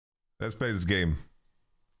Let's play this game.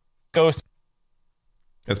 Ghost.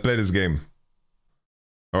 Let's play this game.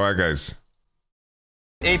 Alright, guys.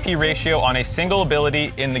 AP ratio on a single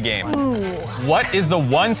ability in the game. Ooh. What is the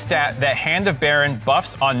one stat that Hand of Baron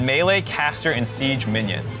buffs on melee, caster, and siege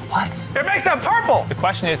minions? What? It makes them purple! The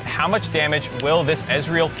question is, how much damage will this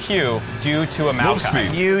Ezreal Q do to a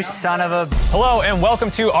Maokai? You son of a... Hello and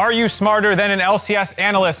welcome to Are You Smarter Than an LCS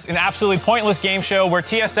Analyst? An absolutely pointless game show where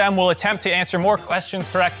TSM will attempt to answer more questions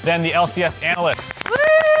correct than the LCS Analyst. Woo!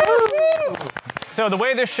 So the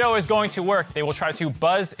way this show is going to work, they will try to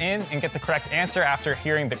buzz in and get the correct answer after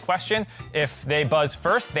hearing the question. If they buzz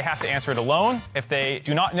first, they have to answer it alone. If they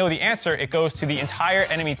do not know the answer, it goes to the entire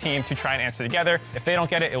enemy team to try and answer together. If they don't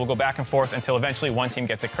get it, it will go back and forth until eventually one team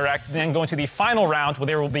gets it correct. Then go into the final round where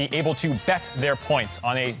they will be able to bet their points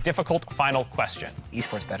on a difficult final question.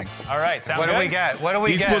 Esports betting. All right, sound What good? do we get? What do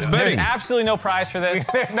we get? Esports betting. There's absolutely no prize for this.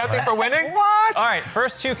 There's nothing for winning? What? All right,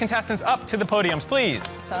 first two contestants up to the podiums,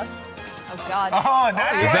 please. Sus? Oh God. Oh,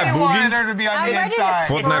 that Is that you Boogie? wanted her to be on the ready to inside.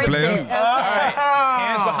 Fortnite player? Okay. All right,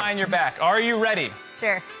 hands behind your back. Are you ready?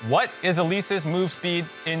 Sure. What is Elisa's move speed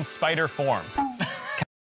in spider form?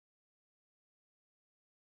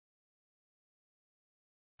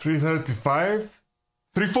 335?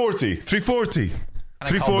 340. 340.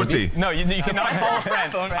 340. No, you cannot follow a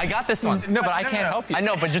friend. I got this one. No, but I can't help you. I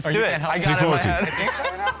know, but just do it. I got 340. it in my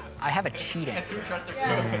head. I have a cheat answer.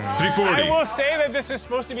 340. I will say that this is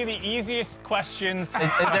supposed to be the easiest questions.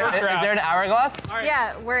 Is there an hourglass?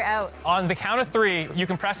 Yeah, we're out. On the count of three, you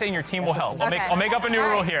can press it and your team will help. Okay. I'll make up a new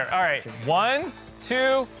rule here. All right, 1,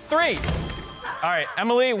 2, 3. All right,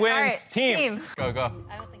 Emily wins. All right, team. Go, go.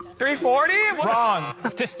 I don't think that's 340? Wrong.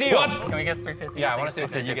 To steal. Can we guess 350? Yeah, I want to say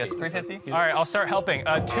 350. You guess 350? All right, I'll start helping.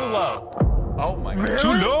 Too low. Oh my god.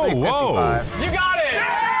 Too low. Whoa. You got it.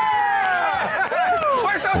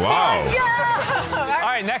 We're so Wow. All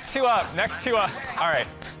right, next two up. Next two up. All right,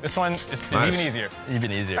 this one is Nice. even easier.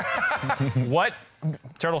 Even easier. What?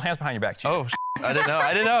 Turtle, hands behind your back. Chief. Oh, I didn't know.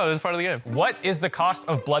 I didn't know. It was part of the game. What is the cost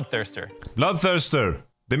of Bloodthirster? Bloodthirster.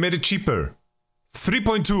 They made it cheaper.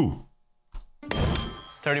 3.2.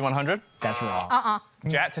 3,100? That's wrong.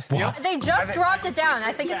 Jat to steal? They just dropped it down.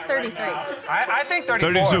 I think it's 33. I think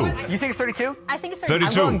 34. 32. You think it's 32? I think it's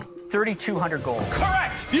 32. 32. I'm going 3,200 gold.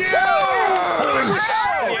 Correct. Yes!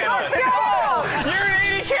 You're an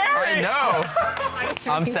 80 carry. I know.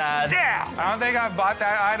 I'm sad. Yeah! I don't think I've bought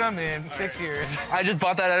that item in 6 years. I just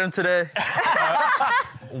bought that item today.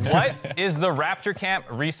 What is the Raptor Camp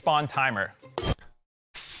respawn timer?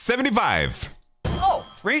 75. Oh,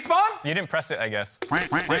 respawn? You didn't press it, I guess. There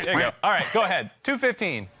you go. All right, go ahead.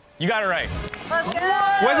 215. You got it right. Let's go.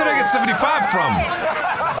 Where did I get 75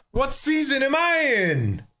 from? What season am I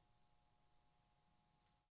in?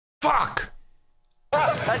 Fuck.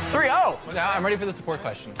 That's 3-0. Now I'm ready for the support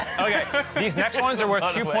question. Okay, these next ones are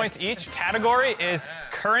worth 2 points each. Category is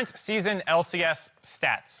current season LCS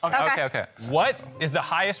stats. Okay. What is the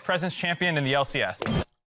highest presence champion in the LCS?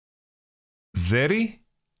 Zeri?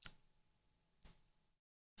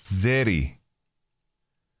 Zeri.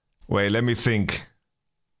 Wait, let me think.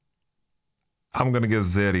 I'm gonna get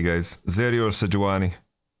Zeri, guys. Zeri or Sejuani?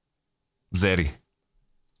 Zeri.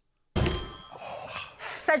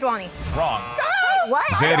 Sejuani. Wrong. What?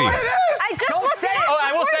 Zeri. I just looked it up. Oh,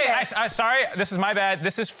 I will before say, this. I'm sorry, this is my bad.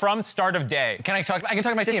 This is from start of day. Can I talk? I can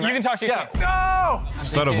talk to my team. You right? can talk to your team. No!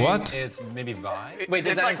 Start of what? It's maybe Vibe. Wait,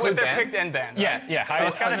 does It's that like what include they ban? picked and banned. Yeah,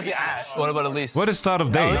 highest. It's gotta be Ash. What about Elise? What is start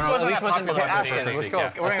of day? No, Elise wasn't popular Ash. first Let's week, go. yeah.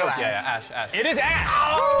 Let's We're go. gonna go Yeah, Ash. It is Ash.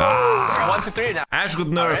 Ah. 1, 2, 3 now. Ash got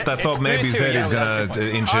nerfed. I thought It's maybe 3-2, Zeri's yeah, gonna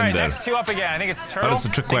inch All in right, there. next two up again. I think it's Turtle. But it's a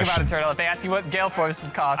trick Think about question. it, Turtle. If they ask you what Gale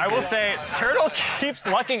Force's cost. I will say, Turtle keeps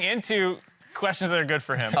lucking into questions that are good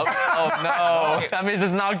for him. Oh no. That means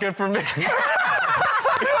it's not good for me.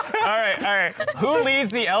 All right. Who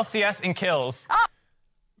leads the LCS in kills?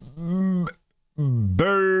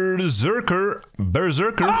 Berserker.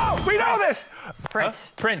 Oh, we know this!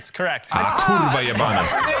 Prince. Prince, correct. Kurwa jebana.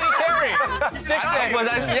 Lady Carey. Stick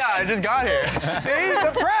I just got here. See?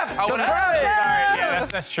 The prep! I would have All right, yeah,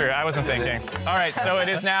 that's true. I wasn't thinking. All right, so it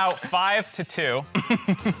is now 5-2.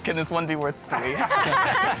 Can this one be worth 3?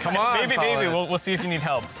 Come on, maybe. We'll see if you need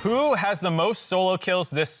help. Who has the most solo kills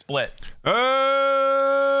this split?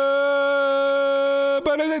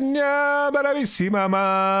 Bravissima,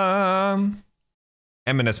 man.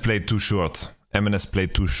 MNS played too short.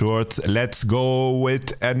 Let's go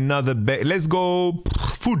with another. Let's go.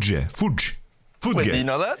 Fuge. Wait, do you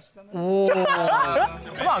know that?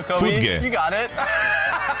 Come on, Kobe. Footge. You got it.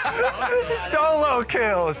 Solo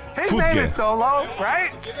kills. His name is Solo,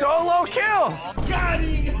 right? Solo kills.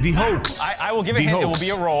 The hoax. I will give a The hint. It will hoax. be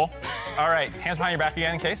a roll. All right, hands behind your back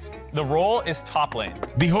again in case. The roll is top lane.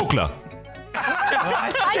 The hookla.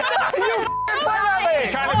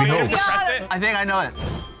 Trying to The beat him to hoax. press it? I think I know it.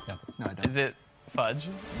 No, I don't. Is it fudge?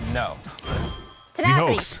 No. The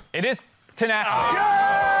Tenacity. hoax. It is tenacity.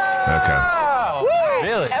 Okay.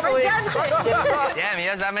 Really? Damn, he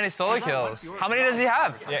has that many solo kills. How many does he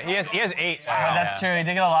have? Yeah, he has 8. That's true. He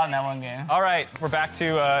did get a lot in that one game. All right, we're back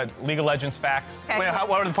to League of Legends facts. Wait, what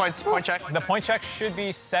are the points? Point check. The point check should be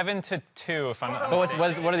 7-2 if I'm not But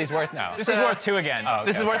mistaken. what are these worth now? This is worth 2 again. Oh, okay.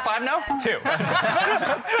 This is worth 5 now?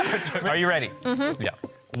 2. Are you ready? Mm-hmm. Yeah.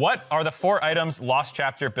 What are the 4 items Lost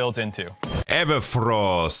Chapter builds into?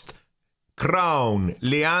 Everfrost. Crown.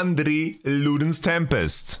 Leandri. Luden's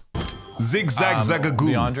Tempest. Zigzag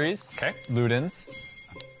Zagagoo. Leandries. Okay. Ludens.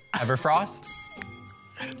 Everfrost.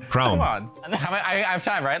 Crown. How many, I have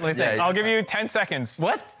time, right? Let me think. I'll give you 10 seconds.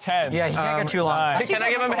 What? 10. Yeah, you can't get too long. 9. Can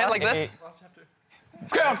I give him a hit like this?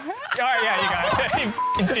 All right, yeah, you got it. You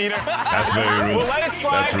f***ing cheater. That's very rude. We'll let it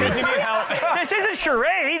slide That's because rude. you need help. This isn't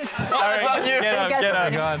charades. All right,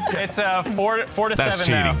 get up. It's 4 to That's 7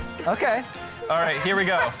 cheating. now. Okay. All right, here we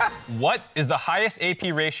go. What is the highest AP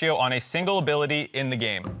ratio on a single ability in the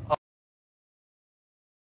game?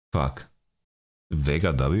 Fuck.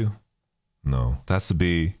 Vega W? No. It has to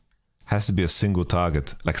be a single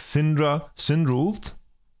target. Like Syndra ult?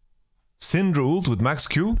 Syndra ult with max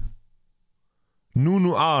Q?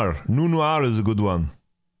 Nunu R. Nunu R is a good one.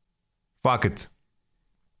 Fuck it.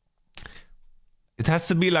 It has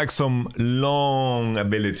to be like some long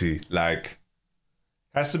ability. Like,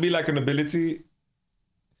 has to be like an ability.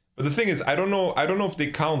 But the thing is, I don't know if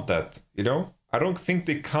they count that, you know? I don't think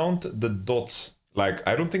they count the dots. Like,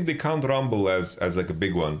 I don't think they count Rumble as like a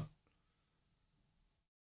big one.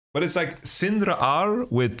 But it's like Syndra R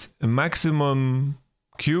with a maximum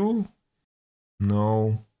Q?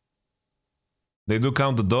 No. They do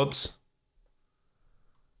count the dots?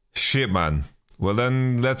 Shit, man. Well,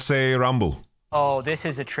 then let's say Rumble. Oh, this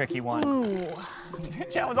is a tricky one.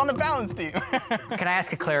 I was on the balance team. Can I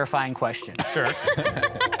ask a clarifying question? Sure.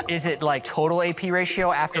 Is it like total AP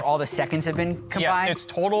ratio after all the seconds have been combined? Yes, it's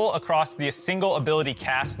total across the single ability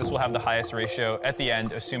cast. This will have the highest ratio at the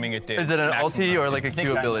end, assuming it did. Is it an maximum. ulti or like a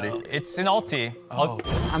Q ability? It's an ulti. Oh.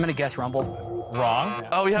 I'm gonna guess Rumble. Wrong.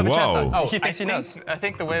 Oh, we have a Whoa. chance. Oh, He thinks I he knows. I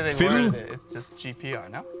think the way they Fiddle? worded it, it's just GPR,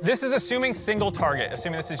 no? This is assuming single target,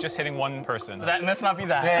 assuming this is just hitting one person. That must not be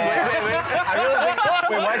that. Wait. I really think.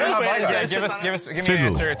 Wait, why is it not Yeah, button? give me an Fiddle.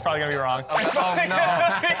 answer. It's probably gonna be wrong. Oh,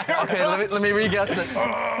 no. Okay, let me re-guess it.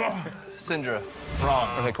 Syndra. Wrong.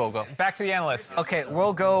 Okay, cool, go. Back to the analyst. Okay,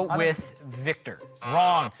 we'll go with Victor.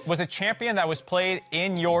 Wrong. Was a champion that was played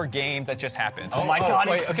in your game that just happened. Oh my god,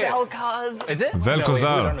 wait, it's okay. Vel'Koz. Is it? Vel'Koz.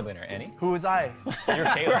 Laner? Annie? Who was I? You're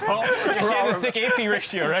Caleb. She has a sick AP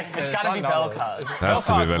ratio, right? It's gotta be Vel'Koz. Has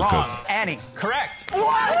to be Vel'Koz, Vel'Koz. Annie. Correct. You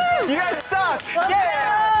guys suck!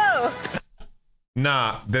 Yeah!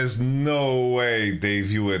 Nah, there's no way they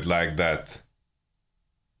view it like that.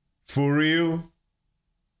 For real?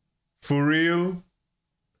 For real?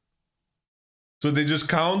 So they just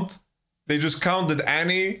count that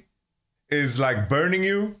Annie is like burning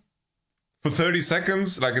you for 30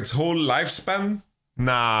 seconds, like its whole lifespan?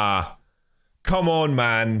 Nah. Come on,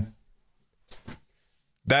 man.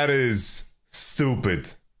 That is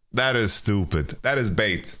stupid. That is stupid. That is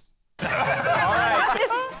bait.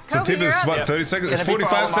 So tip is what, 30 seconds? It's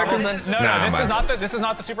 45 seconds? No, Nah, this man. is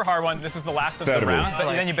not the super hard one. This is the last of the Terrible. round.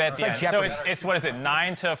 But then you bet at the like end. Jeopardy. So it's what is it?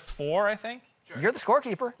 9-4, I think. You're the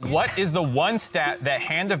scorekeeper. What is the one stat that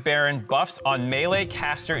Hand of Baron buffs on melee,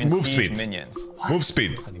 caster, and Move siege speed. minions? Move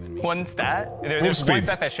speed. One stat? There's one speed.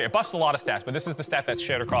 stat that it buffs a lot of stats, but this is the stat that's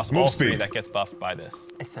shared across Move all three speed. that gets buffed by this.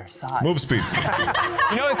 It's their size. Move speed.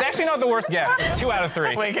 You know, it's actually not the worst guess. It's 2 out of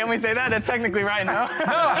 3. Wait, can we say that? That's technically right now.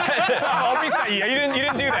 I'll reset you. You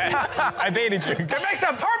didn't do that. I baited you. It makes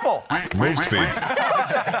them purple! Move speed.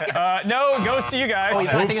 No, it goes to you guys. Move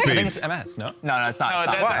I think it's speed. MS, no? No, it's not.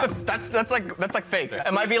 No, that's like fake.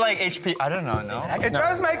 It might be like HP. I don't know, no? It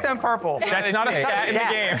does make them purple. That's not a stat in the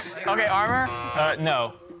game. Okay, armor?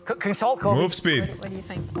 No. Consult Kobe. Move speed. What do you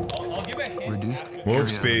think? I'll give a hint. Move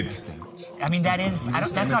speed. I mean, that is.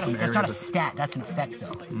 That's not a stat. That's an effect,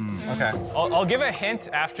 though. Okay. I'll give a hint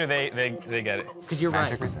after they get it. Because you're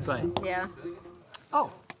right. But Yeah.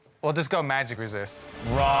 oh, We'll just go magic resist.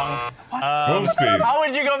 Wrong. Move speed. How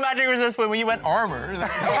would you go magic resist when you went armor?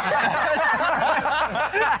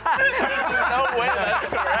 no way that's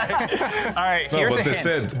correct. All right, No, here's but a they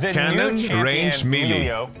hint. said The cannon, new champion, range, melee.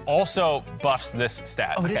 Melio, also buffs this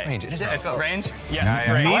stat. Oh, it is range. It is range. It's range.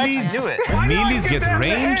 Yeah, range. Melees, knew it. melees get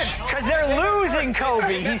range? Because they're losing,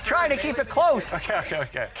 Kobe. He's trying to keep it close.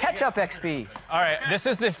 Okay. Catch up, XP. All right, this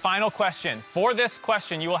is the final question. For this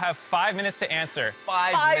question, you will have 5 minutes to answer.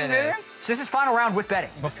 5 minutes. So this is final round with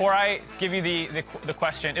betting. Before I give you the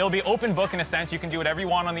question, it'll be open book in a sense. You can do whatever you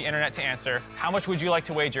want on the internet to answer. How much would you like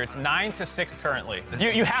to wager? It's 9-6 currently.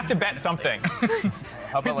 You have to bet something.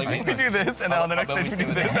 How about like We do this, and then on the next stage we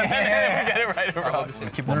do this, and then we get it right or wrong.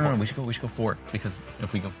 No, we should go 4 because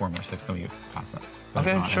if we go 4 more 6, then we pass that. But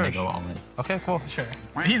Okay, if not, sure. They go all in. Okay, cool. Sure.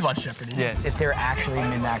 He's watched Jeopardy. Yeah. If they're actually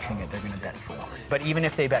min-maxing it, they're going to bet 4. But even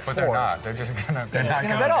if they bet 4, But they're not. They're just gonna. They're not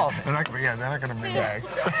gonna bet all. They're not. Yeah, they're not gonna bring back.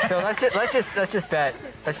 so let's just bet.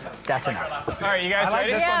 That's enough. All right, you guys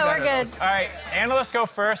ready? Yeah, we're good. All right, analysts go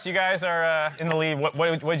first. You guys are in the lead.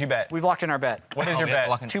 What did you bet? We've locked in our bet. What is your bet?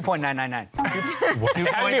 2.999. It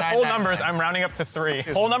had to be whole numbers. I'm rounding up to 3.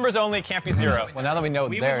 Whole numbers only, can't be 0. Well, now that we know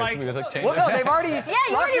theirs, we would like change Well, no, they've already. Yeah,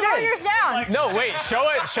 you already wrote yours down. No, wait.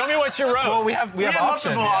 Show me what you wrote. Well, we have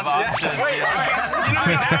options. Wait, all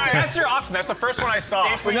right. That's your option. That's the first one I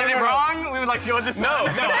saw. If we get it wrong, we would like to go with this. No,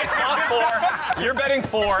 I saw 4. You're betting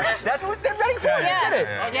 4. That's what they're betting for. Yeah. Get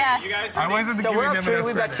it. Yeah. You guys I ready? wasn't So giving we're up them 2. enough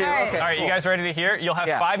We bet 2. credit. Okay. All right, you guys ready to hear? You'll have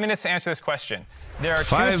Yeah. 5 minutes to answer this question. There are 2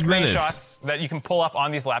 5 minutes. screenshots that you can pull up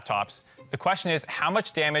on these laptops. The question is, how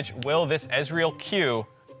much damage will this Ezreal Q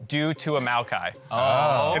do to a Maokai?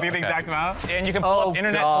 Oh. Maybe the exact amount. And you can pull up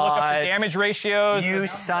internet to look up God. the damage ratios. You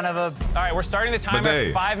son of a. All right, we're starting the timer But hey,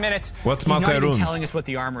 at 5 minutes. What's He's not Maokai even telling runes? us what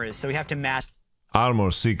the armor is, so we have to match.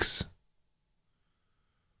 Armor 6.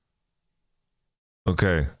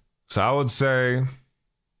 Okay, so I would say.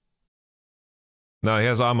 No, he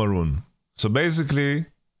has armor rune. So basically,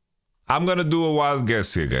 I'm gonna do a wild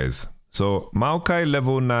guess here, guys. So Maokai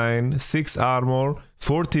level 9, 6 armor,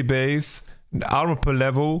 40 base, armor per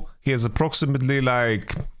level. He has approximately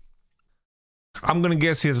like. I'm gonna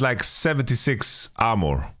guess he has like 76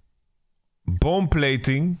 armor. Bone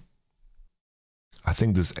plating. I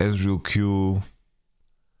think this Ezreal Q.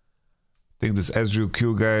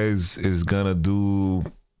 Guys, is gonna do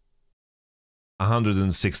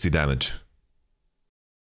 160 damage.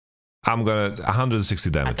 I'm gonna 160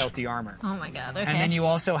 damage. Out the armor. Oh my god. Okay. And then you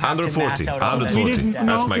also have 140. to math out all the 140. stats.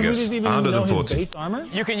 That's my guess. 140. Base armor?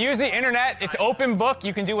 You can use the internet. It's open book.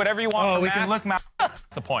 You can do whatever you want. Oh, for we math. can look. That's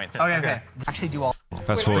the points. Okay. Actually do all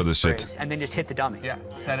Fast forward this shit. and then just hit the dummy. Yeah,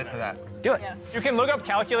 set it to that. Do it. You can look up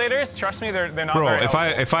calculators. Trust me, they're not Bro, very if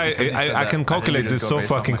helpful. I can calculate this so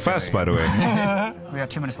fucking fast, by the way. We got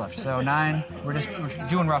 2 minutes left. So 9. We're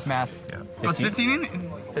doing rough math. What's 15?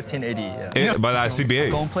 1580. Yeah. But I CBA.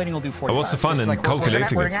 Gold plating will do 45. what's the fun Just in like,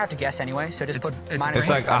 calculating we're it? gonna have to guess anyway, so just put minus. It's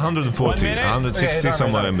like 140, 1 minute? 160,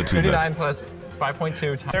 somewhere in between that. 39 plus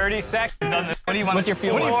 5.2 times. 30 seconds. What do you want? What's your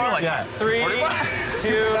feel like? Yeah. 3, 2,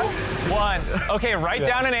 1. Okay, write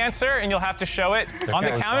down an answer, and you'll have to show it. On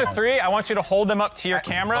the count of 3, I want you to hold them up to your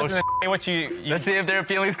cameras and then say what you. Let's see if their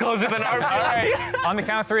feelings closer than ours. All right. On the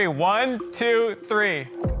count of 3. 1, 2, 3.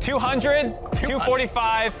 200,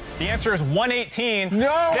 245. The answer is 118. No!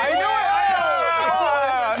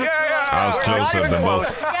 I was closer than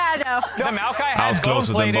both. Yeah, no. The Maokai I had was bone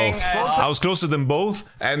closer than plating. both. I was closer than both,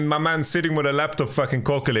 and my man sitting with a laptop fucking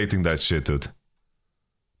calculating that shit, dude.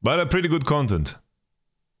 But a pretty good content.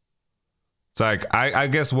 It's like, I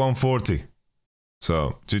guess 140.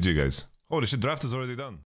 So, GG, guys. Holy shit, draft is already done.